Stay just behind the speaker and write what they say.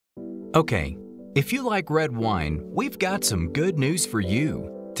Okay, if you like red wine, we've got some good news for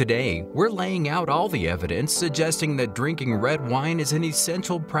you. Today, we're laying out all the evidence suggesting that drinking red wine is an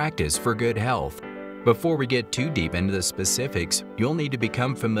essential practice for good health. Before we get too deep into the specifics, you'll need to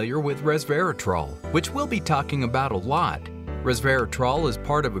become familiar with resveratrol, which we'll be talking about a lot. Resveratrol is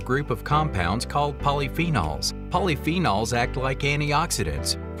part of a group of compounds called polyphenols. Polyphenols act like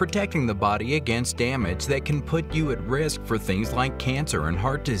antioxidants, protecting the body against damage that can put you at risk for things like cancer and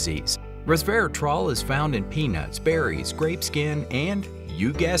heart disease. Resveratrol is found in peanuts, berries, grape skin, and,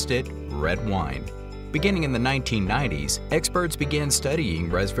 you guessed it, red wine. Beginning in the 1990s, experts began studying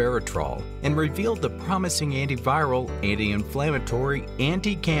resveratrol and revealed the promising antiviral, anti-inflammatory,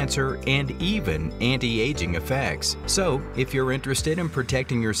 anti-cancer, and even anti-aging effects. So, if you're interested in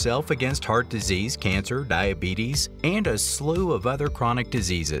protecting yourself against heart disease, cancer, diabetes, and a slew of other chronic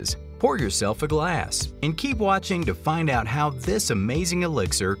diseases, pour yourself a glass and keep watching to find out how this amazing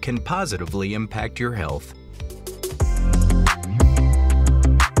elixir can positively impact your health.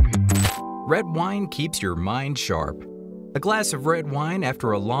 Red wine keeps your mind sharp. A glass of red wine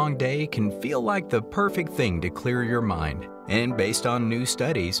after a long day can feel like the perfect thing to clear your mind. And based on new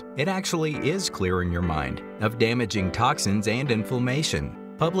studies, it actually is clearing your mind of damaging toxins and inflammation.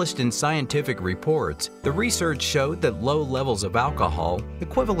 Published in scientific reports, the research showed that low levels of alcohol,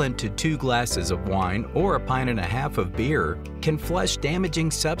 equivalent to 2 glasses of wine or 1.5 pints of beer, can flush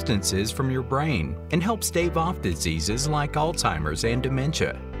damaging substances from your brain and help stave off diseases like Alzheimer's and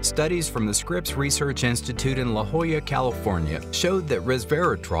dementia. Studies from the Scripps Research Institute in La Jolla, California showed that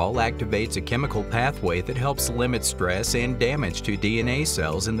resveratrol activates a chemical pathway that helps limit stress and damage to DNA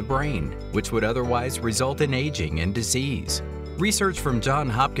cells in the brain, which would otherwise result in aging and disease. Research from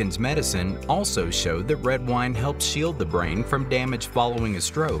Johns Hopkins Medicine also showed that red wine helps shield the brain from damage following a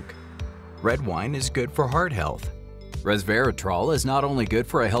stroke. Red wine is good for heart health. Resveratrol is not only good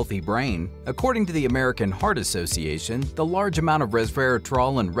for a healthy brain. According to the American Heart Association, the large amount of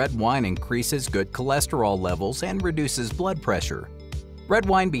resveratrol in red wine increases good cholesterol levels and reduces blood pressure. Red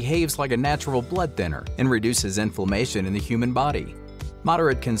wine behaves like a natural blood thinner and reduces inflammation in the human body.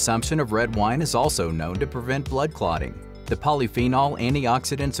 Moderate consumption of red wine is also known to prevent blood clotting. The polyphenol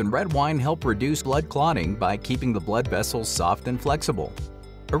antioxidants in red wine help reduce blood clotting by keeping the blood vessels soft and flexible.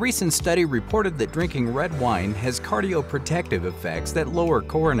 A recent study reported that drinking red wine has cardioprotective effects that lower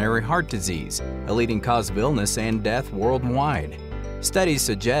coronary heart disease, a leading cause of illness and death worldwide. Studies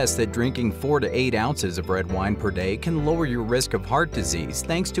suggest that drinking 4 to 8 ounces of red wine per day can lower your risk of heart disease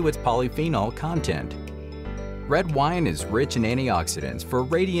thanks to its polyphenol content. Red wine is rich in antioxidants for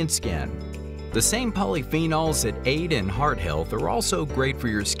radiant skin. The same polyphenols that aid in heart health are also great for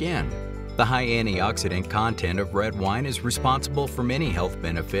your skin. The high antioxidant content of red wine is responsible for many health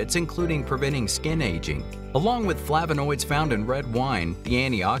benefits, including preventing skin aging. Along with flavonoids found in red wine, the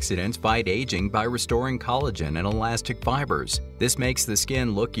antioxidants fight aging by restoring collagen and elastic fibers. This makes the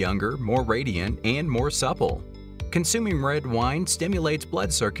skin look younger, more radiant, and more supple. Consuming red wine stimulates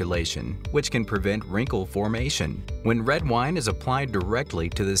blood circulation, which can prevent wrinkle formation. When red wine is applied directly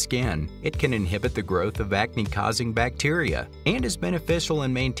to the skin, it can inhibit the growth of acne-causing bacteria and is beneficial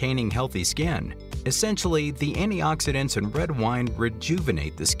in maintaining healthy skin. Essentially, the antioxidants in red wine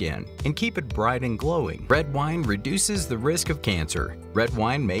rejuvenate the skin and keep it bright and glowing. Red wine reduces the risk of cancer. Red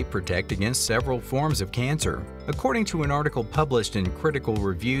wine may protect against several forms of cancer. According to an article published in Critical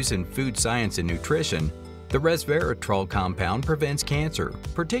Reviews in Food Science and Nutrition, the resveratrol compound prevents cancer,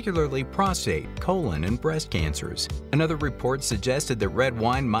 particularly prostate, colon, and breast cancers. Another report suggested that red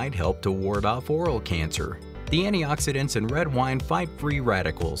wine might help to ward off oral cancer. The antioxidants in red wine fight free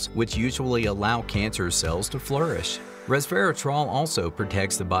radicals, which usually allow cancer cells to flourish. Resveratrol also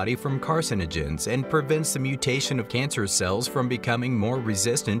protects the body from carcinogens and prevents the mutation of cancer cells from becoming more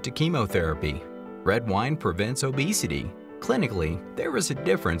resistant to chemotherapy. Red wine prevents obesity. Clinically, there is a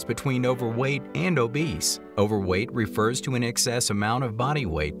difference between overweight and obese. Overweight refers to an excess amount of body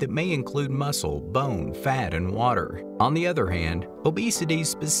weight that may include muscle, bone, fat, and water. On the other hand, obesity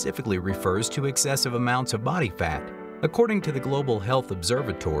specifically refers to excessive amounts of body fat. According to the Global Health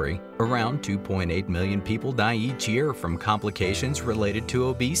Observatory, around 2.8 million people die each year from complications related to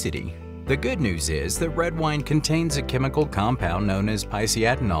obesity. The good news is that red wine contains a chemical compound known as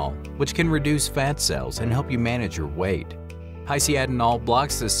physiatenol, which can reduce fat cells and help you manage your weight. Physiatenol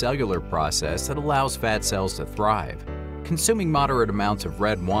blocks the cellular process that allows fat cells to thrive. Consuming moderate amounts of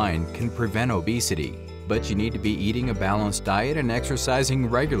red wine can prevent obesity, but you need to be eating a balanced diet and exercising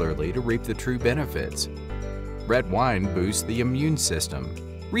regularly to reap the true benefits. Red wine boosts the immune system.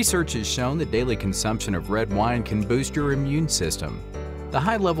 Research has shown that daily consumption of red wine can boost your immune system. The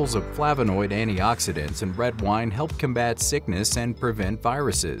high levels of flavonoid antioxidants in red wine help combat sickness and prevent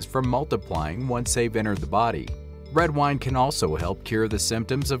viruses from multiplying once they've entered the body. Red wine can also help cure the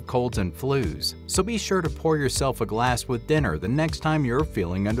symptoms of colds and flus, so be sure to pour yourself a glass with dinner the next time you're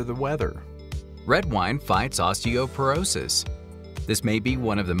feeling under the weather. Red wine fights osteoporosis. This may be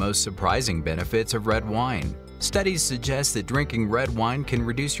one of the most surprising benefits of red wine. Studies suggest that drinking red wine can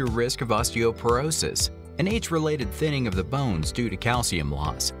reduce your risk of osteoporosis, an age-related thinning of the bones due to calcium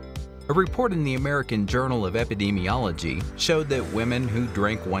loss. A report in the American Journal of Epidemiology showed that women who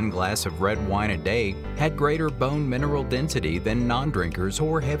drank 1 glass of red wine a day had greater bone mineral density than non-drinkers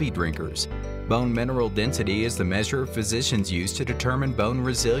or heavy drinkers. Bone mineral density is the measure physicians use to determine bone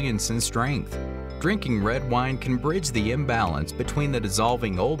resilience and strength. Drinking red wine can bridge the imbalance between the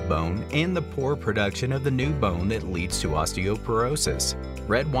dissolving old bone and the poor production of the new bone that leads to osteoporosis.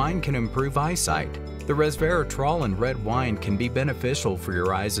 Red wine can improve eyesight. The resveratrol in red wine can be beneficial for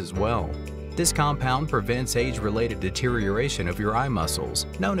your eyes as well. This compound prevents age-related deterioration of your eye muscles,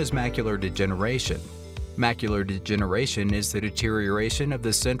 known as macular degeneration. Macular degeneration is the deterioration of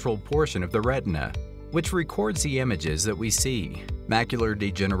the central portion of the retina, which records the images that we see. Macular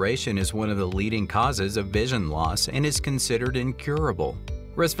degeneration is one of the leading causes of vision loss and is considered incurable.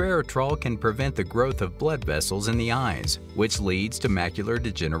 Resveratrol can prevent the growth of blood vessels in the eyes, which leads to macular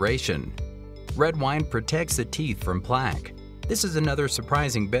degeneration. Red wine protects the teeth from plaque. This is another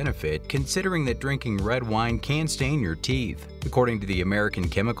surprising benefit, considering that drinking red wine can stain your teeth. According to the American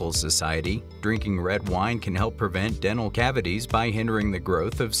Chemical Society, drinking red wine can help prevent dental cavities by hindering the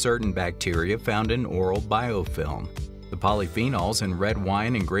growth of certain bacteria found in oral biofilm. The polyphenols in red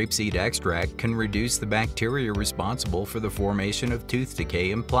wine and grapeseed extract can reduce the bacteria responsible for the formation of tooth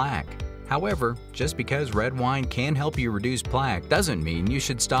decay and plaque. However, just because red wine can help you reduce plaque doesn't mean you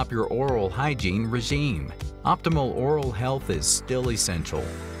should stop your oral hygiene regime. Optimal oral health is still essential.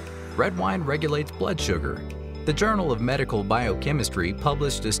 Red wine regulates blood sugar. The Journal of Medical Biochemistry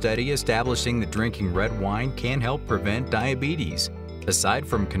published a study establishing that drinking red wine can help prevent diabetes. Aside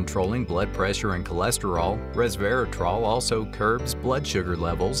from controlling blood pressure and cholesterol, resveratrol also curbs blood sugar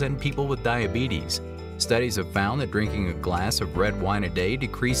levels in people with diabetes. Studies have found that drinking a glass of red wine a day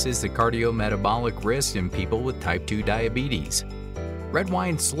decreases the cardiometabolic risk in people with type 2 diabetes. Red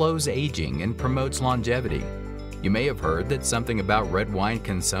wine slows aging and promotes longevity. You may have heard that something about red wine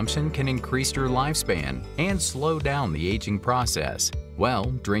consumption can increase your lifespan and slow down the aging process.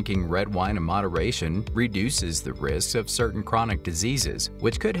 Well, drinking red wine in moderation reduces the risks of certain chronic diseases,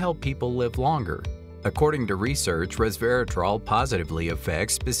 which could help people live longer. According to research, resveratrol positively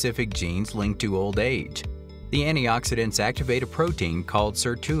affects specific genes linked to old age. The antioxidants activate a protein called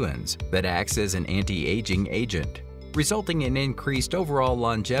sirtuins that acts as an anti-aging agent, resulting in increased overall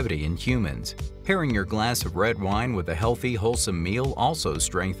longevity in humans. Pairing your glass of red wine with a healthy, wholesome meal also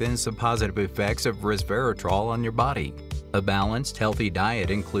strengthens the positive effects of resveratrol on your body. A balanced, healthy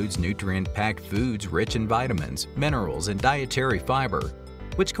diet includes nutrient-packed foods rich in vitamins, minerals, and dietary fiber,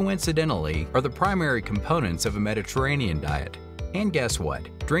 which coincidentally are the primary components of a Mediterranean diet. And guess what?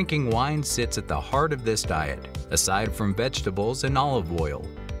 Drinking wine sits at the heart of this diet, aside from vegetables and olive oil.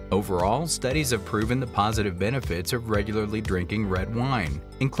 Overall, studies have proven the positive benefits of regularly drinking red wine,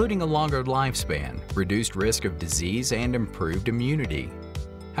 including a longer lifespan, reduced risk of disease, and improved immunity.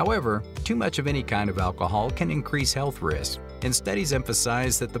 However, too much of any kind of alcohol can increase health risks, and studies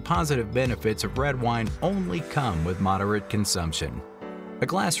emphasize that the positive benefits of red wine only come with moderate consumption. A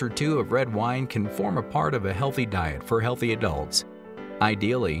glass or two of red wine can form a part of a healthy diet for healthy adults.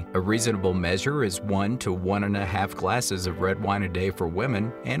 Ideally, a reasonable measure is 1 to 1.5 glasses of red wine a day for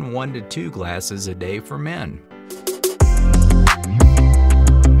women and 1 to 2 glasses a day for men.